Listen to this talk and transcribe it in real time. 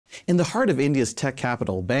In the heart of India's tech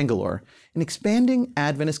capital, Bangalore, an expanding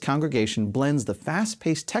Adventist congregation blends the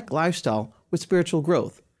fast-paced tech lifestyle with spiritual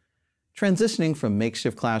growth. Transitioning from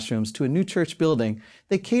makeshift classrooms to a new church building,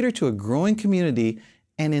 they cater to a growing community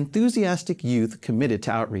and enthusiastic youth committed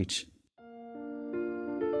to outreach.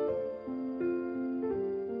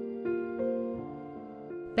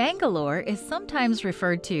 Bangalore is sometimes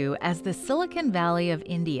referred to as the Silicon Valley of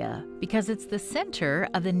India because it's the center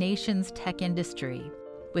of the nation's tech industry.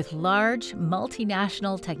 With large,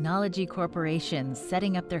 multinational technology corporations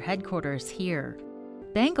setting up their headquarters here,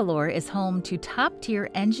 Bangalore is home to top-tier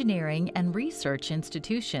engineering and research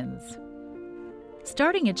institutions.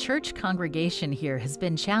 Starting a church congregation here has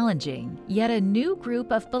been challenging, yet a new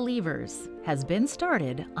group of believers has been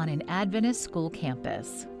started on an Adventist school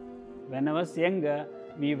campus. When I was younger,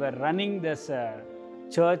 we were running this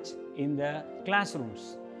church in the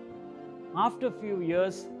classrooms. After a few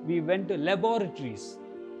years, we went to laboratories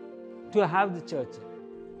to have the church.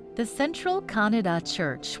 The Central Kannada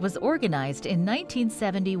Church was organized in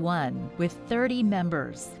 1971 with 30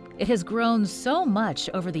 members. It has grown so much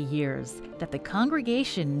over the years that the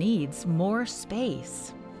congregation needs more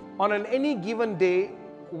space. On any given day,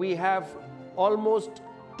 we have almost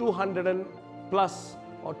 200 and plus,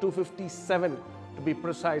 or 257 to be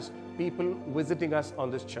precise, people visiting us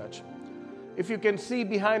on this church. If you can see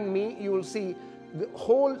behind me, you will see the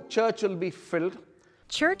whole church will be filled.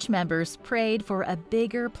 Church members prayed for a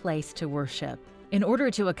bigger place to worship. In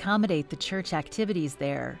order to accommodate the church activities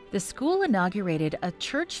there, the school inaugurated a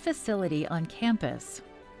church facility on campus.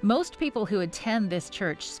 Most people who attend this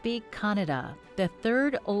church speak Kannada, the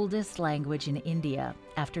third oldest language in India,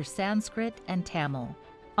 after Sanskrit and Tamil.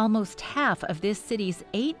 Almost half of this city's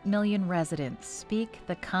 8 million residents speak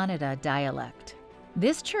the Kannada dialect.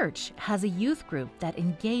 This church has a youth group that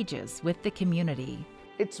engages with the community.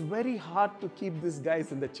 It's very hard to keep these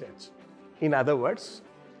guys in the church. In other words,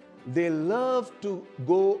 they love to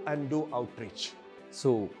go and do outreach.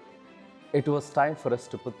 So it was time for us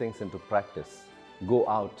to put things into practice, go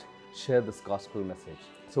out, share this gospel message.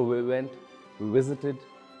 So we went, we visited,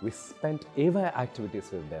 we spent AVI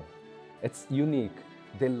activities with them. It's unique.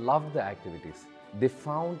 They loved the activities. They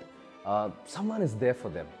found someone is there for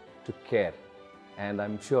them to care. And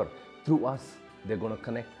I'm sure through us, they're going to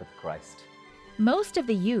connect with Christ. Most of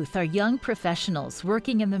the youth are young professionals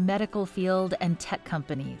working in the medical field and tech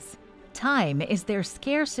companies. Time is their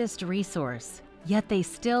scarcest resource, yet they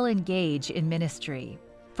still engage in ministry.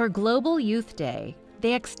 For Global Youth Day,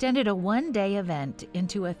 they extended a one-day event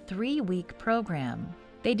into a 3-week program.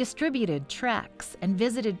 They distributed tracts and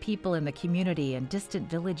visited people in the community in distant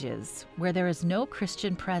villages where there is no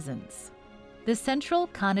Christian presence. The Central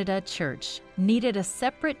Kannada Church needed a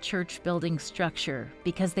separate church building structure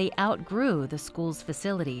because they outgrew the school's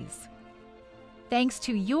facilities. Thanks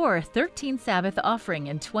to your 13th Sabbath offering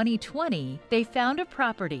in 2020, they found a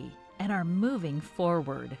property and are moving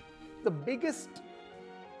forward. The biggest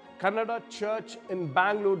Kannada church in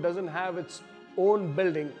Bangalore doesn't have its own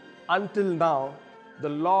building until now. The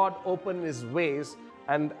Lord opened His ways,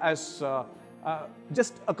 and as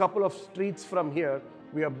just a couple of streets from here,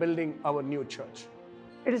 we are building our new church.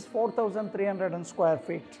 It is 4,300 square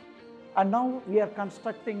feet. And now we are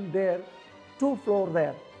constructing there 2 floors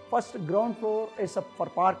there. First ground floor is for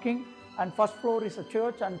parking, and first floor is a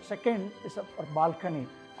church, and second is for balcony.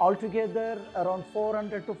 Altogether, around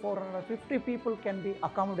 400 to 450 people can be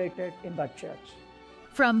accommodated in that church.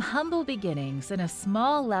 From humble beginnings in a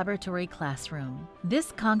small laboratory classroom,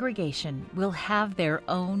 this congregation will have their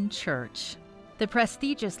own church. The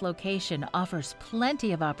prestigious location offers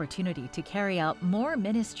plenty of opportunity to carry out more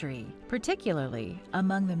ministry, particularly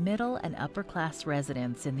among the middle and upper class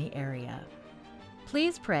residents in the area.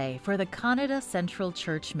 Please pray for the Kannada Central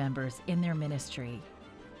Church members in their ministry.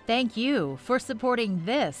 Thank you for supporting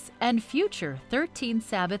this and future 13th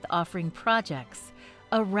Sabbath offering projects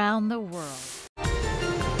around the world.